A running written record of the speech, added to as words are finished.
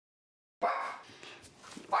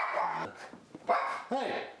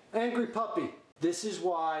Hey, angry puppy. This is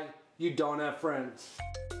why you don't have friends.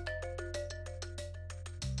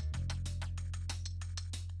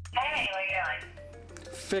 Hey, what are you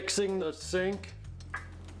doing? Fixing the sink.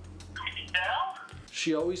 No?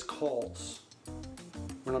 She always calls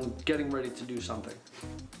when I'm getting ready to do something.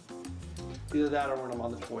 Either that or when I'm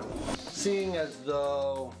on the toilet. Seeing as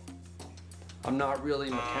though I'm not really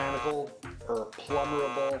mechanical or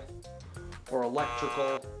plumberable or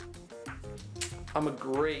electrical, I'm a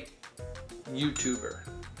great YouTuber.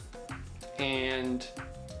 And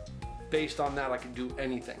based on that, I can do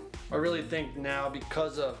anything. I really think now,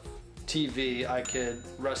 because of TV, I could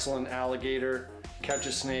wrestle an alligator, catch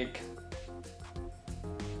a snake,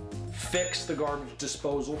 fix the garbage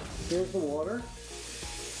disposal. Here's the water.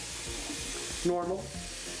 Normal.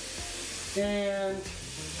 And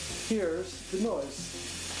here's the noise.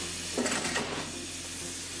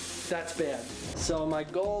 That's bad. So my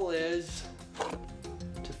goal is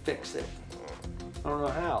to fix it. I don't know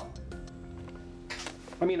how.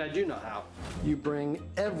 I mean, I do know how. You bring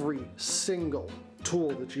every single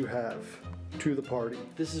tool that you have to the party.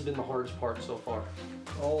 This has been the hardest part so far.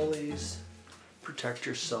 Always protect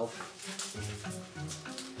yourself.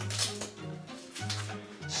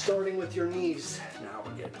 Starting with your knees. Now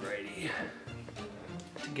we're getting ready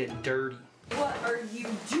to get dirty. What are you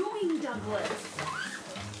doing, Douglas?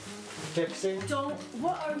 Fixing?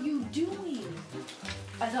 What are you doing?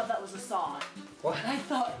 I thought that was a saw. What? I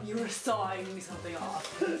thought you were sawing me something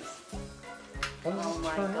off. Oh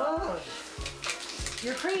my God.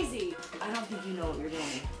 You're crazy. I don't think you know what you're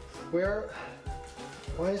doing.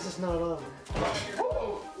 Why is this not on?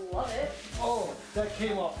 Oh, love it. Oh, that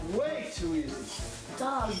came off way too easy.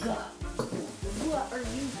 Doug, what are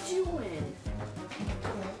you doing?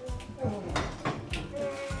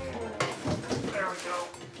 There we go.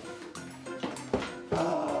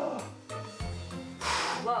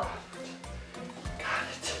 Whoa. Got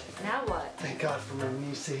it. Now what? Thank God for my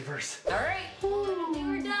knee savers. All right. Do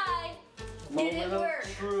or die. Get it Moment work. of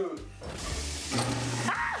truth.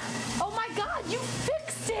 Ah! Oh my God, you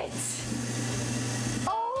fixed it!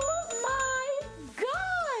 Oh my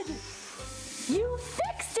God! You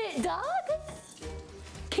fixed it, Doug!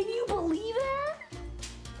 Can you believe that?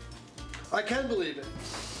 I can believe it.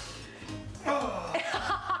 Oh.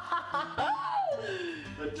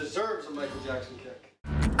 That deserves a Michael Jackson kick.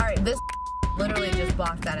 Alright, this literally just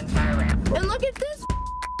blocked that entire ramp. And look at this.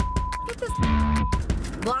 Look at this.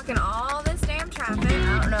 Blocking all this damn traffic.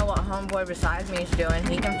 I don't know what homeboy besides me is doing.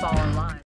 He can fall in line.